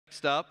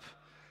Next up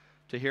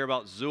to hear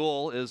about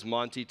Zuul is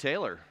Monty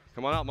Taylor.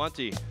 Come on out,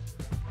 Monty.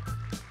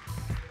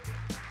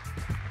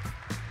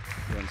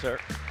 Sir.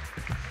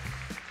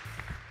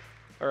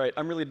 All right,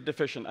 I'm really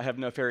deficient. I have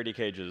no Faraday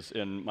cages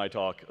in my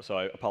talk, so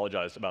I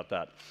apologize about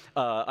that.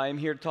 I'm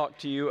here to talk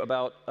to you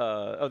about,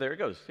 oh, there it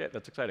goes. Yeah,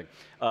 that's exciting.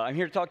 I'm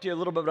here to talk to you a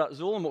little bit about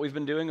Zuul and what we've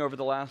been doing over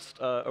the last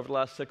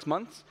 6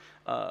 months.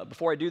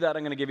 Before I do that,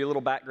 I'm going to give you a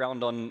little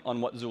background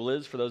on what Zuul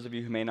is, for those of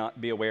you who may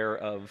not be aware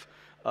of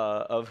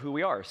who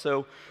we are.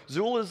 So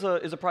Zuul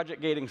is a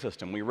project gating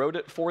system. We wrote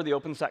it for the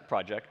OpenStack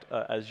project.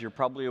 As you're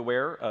probably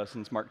aware,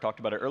 since Mark talked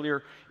about it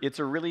earlier, it's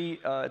a really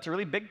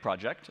big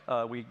project.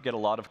 We get a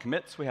lot of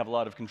commits. We have a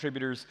lot of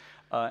contributors.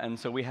 And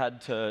so we had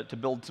to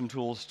build some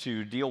tools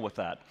to deal with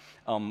that.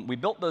 We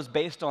built those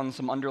based on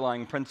some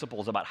underlying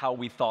principles about how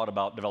we thought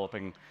about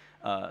developing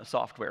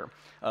software.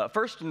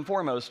 First and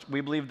foremost, we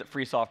believe that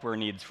free software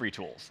needs free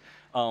tools.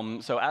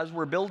 So as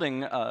we're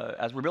building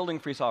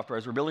free software,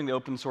 as we're building the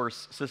open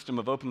source system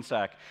of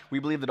OpenStack, we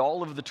believe that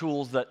all of the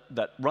tools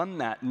that run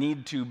that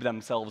need to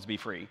themselves be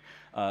free.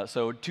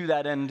 So to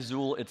that end,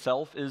 Zuul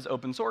itself is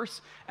open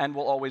source and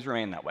will always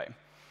remain that way.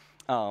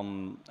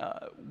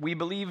 We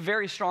believe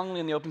very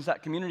strongly in the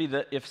OpenStack community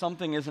that if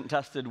something isn't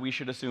tested, we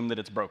should assume that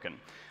it's broken.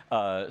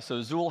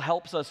 So Zuul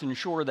helps us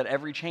ensure that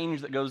every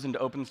change that goes into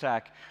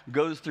OpenStack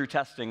goes through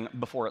testing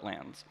before it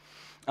lands.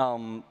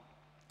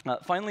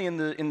 Finally, in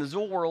the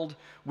Zuul world,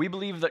 we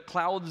believe that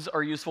clouds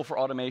are useful for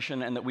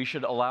automation and that we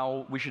should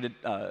allow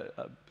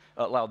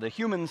the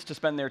humans to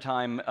spend their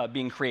time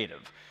being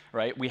creative.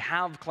 Right? We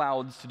have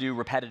clouds to do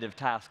repetitive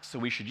tasks, so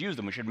we should use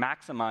them. We should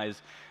maximize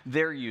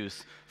their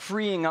use,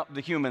 freeing up the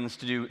humans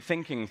to do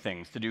thinking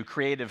things, to do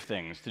creative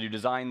things, to do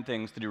design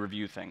things, to do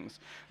review things,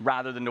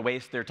 rather than to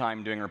waste their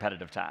time doing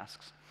repetitive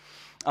tasks.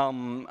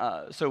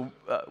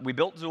 We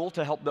built Zuul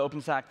to help the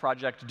OpenStack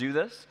project do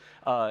this.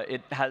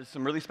 It has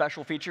some really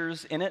special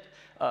features in it.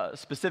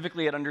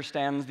 Specifically, it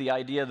understands the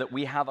idea that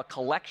we have a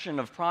collection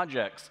of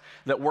projects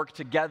that work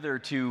together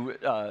to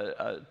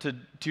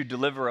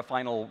deliver a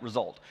final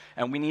result.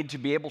 And we need to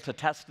be able to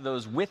test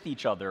those with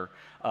each other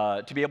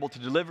to be able to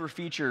deliver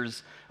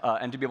features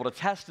and to be able to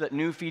test that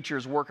new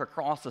features work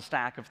across a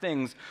stack of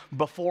things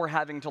before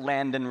having to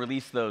land and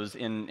release those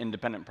in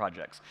independent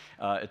projects.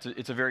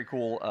 It's a very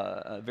cool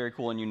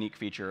and unique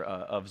feature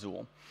of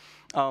Zuul.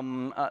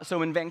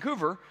 So in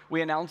Vancouver,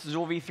 we announced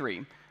Zuul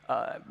v3.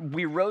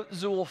 We wrote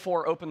Zuul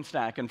for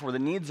OpenStack and for the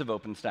needs of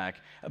OpenStack,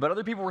 but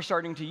other people were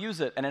starting to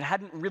use it, and it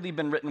hadn't really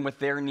been written with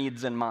their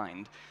needs in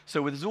mind.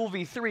 So with Zuul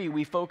v3,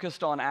 we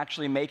focused on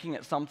actually making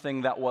it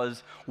something that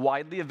was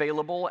widely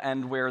available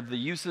and where the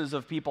uses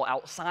of people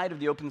outside of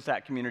the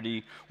OpenStack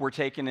community were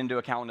taken into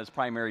account as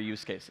primary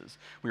use cases.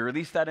 We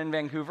released that in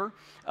Vancouver,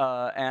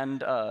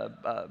 and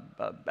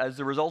as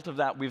a result of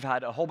that, we've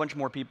had a whole bunch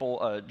more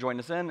people join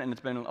us in, and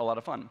it's been a lot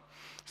of fun.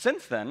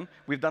 Since then,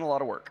 we've done a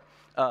lot of work.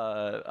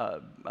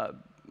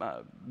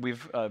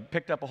 We've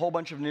picked up a whole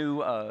bunch of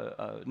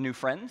new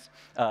friends,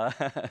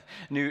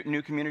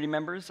 new community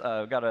members.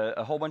 Got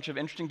a whole bunch of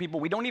interesting people.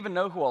 We don't even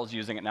know who all is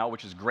using it now,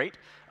 which is great.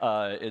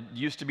 It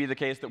used to be the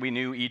case that we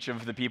knew each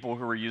of the people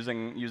who were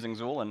using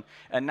Zuul,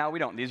 and now we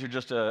don't. These are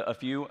just a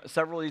few.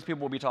 Several of these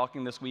people will be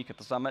talking this week at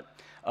the summit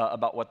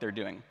about what they're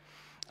doing.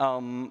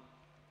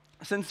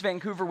 Since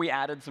Vancouver, we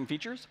added some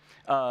features.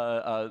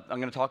 I'm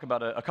going to talk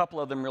about a couple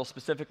of them real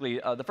specifically.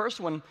 The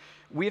first one,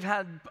 we've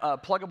had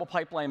pluggable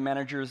pipeline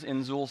managers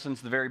in Zuul since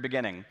the very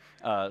beginning,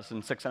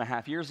 since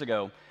 6.5 years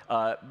ago.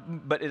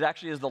 But it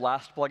actually is the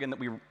last plugin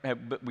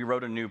that we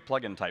wrote a new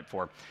plugin type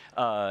for.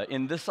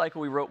 In this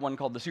cycle, we wrote one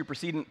called the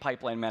supersedent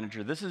pipeline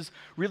manager. This is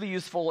really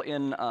useful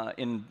in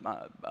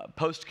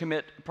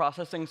post-commit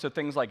processing, so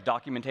things like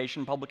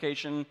documentation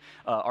publication,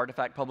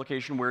 artifact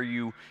publication,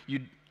 where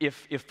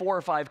if 4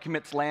 or 5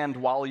 commits land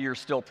while you're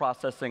still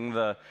processing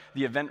the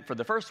event for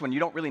the first one, you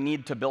don't really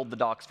need to build the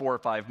docs 4 or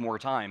 5 more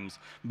times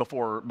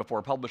before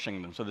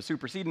publishing them. So the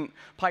supersedent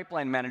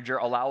pipeline manager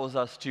allows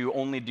us to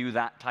only do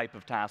that type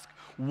of task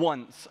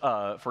once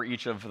for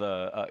each of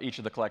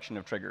the collection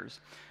of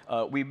triggers.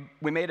 We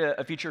made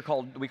a feature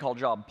we call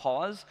job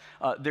pause.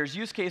 There's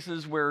use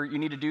cases where you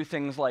need to do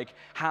things like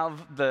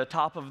have the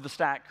top of the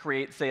stack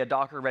create, say, a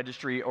Docker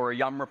registry or a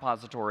Yum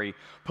repository,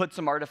 put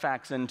some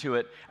artifacts into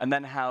it, and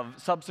then have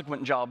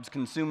subsequent jobs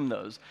consume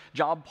those.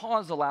 Job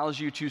pause allows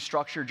you to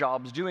structure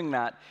jobs doing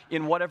that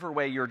in whatever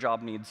way your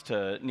job needs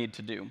to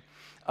do.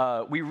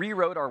 We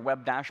rewrote our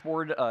web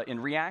dashboard in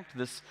React.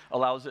 This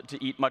allows it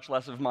to eat much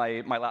less of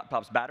my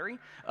laptop's battery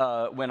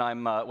when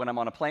I'm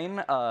on a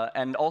plane,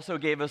 and also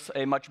gave us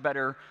a much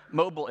better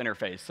mobile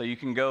interface. So you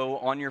can go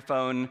on your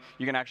phone,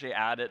 you can actually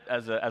add it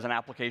as an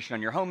application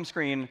on your home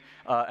screen,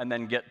 and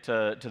then get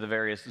to the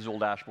various Zuul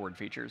dashboard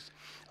features.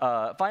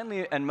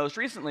 Finally, and most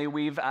recently,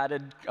 we've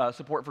added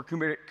support for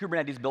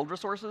Kubernetes build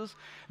resources.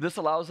 This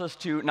allows us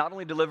to not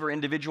only deliver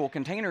individual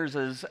containers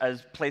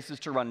as places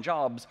to run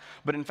jobs,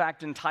 but in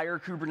fact, entire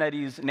Kubernetes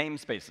Kubernetes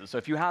namespaces. So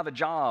if you have a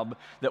job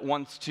that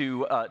wants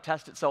to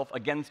test itself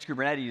against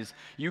Kubernetes,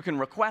 you can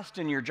request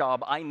in your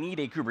job, I need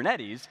a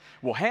Kubernetes.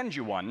 We'll hand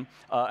you one,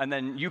 and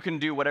then you can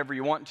do whatever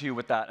you want to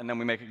with that, and then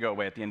we make it go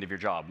away at the end of your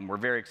job. And we're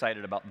very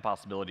excited about the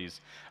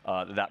possibilities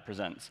that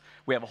presents.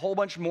 We have a whole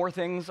bunch more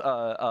things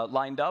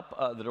lined up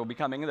that will be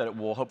coming that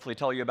we'll hopefully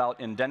tell you about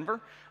in Denver.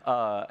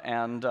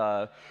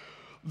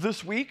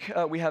 This week,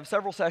 we have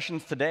several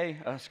sessions today.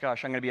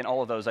 Gosh, I'm going to be in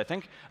all of those, I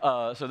think.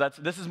 So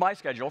this is my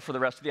schedule for the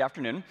rest of the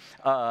afternoon.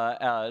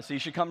 So you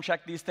should come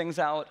check these things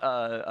out.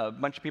 A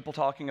bunch of people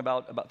talking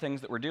about things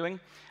that we're doing.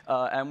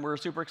 And we're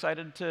super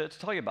excited to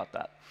tell you about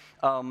that.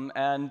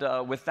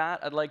 With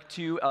that, I'd like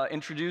to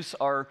introduce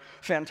our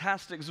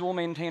fantastic Zuul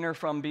maintainer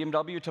from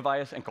BMW,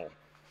 Tobias Inkel.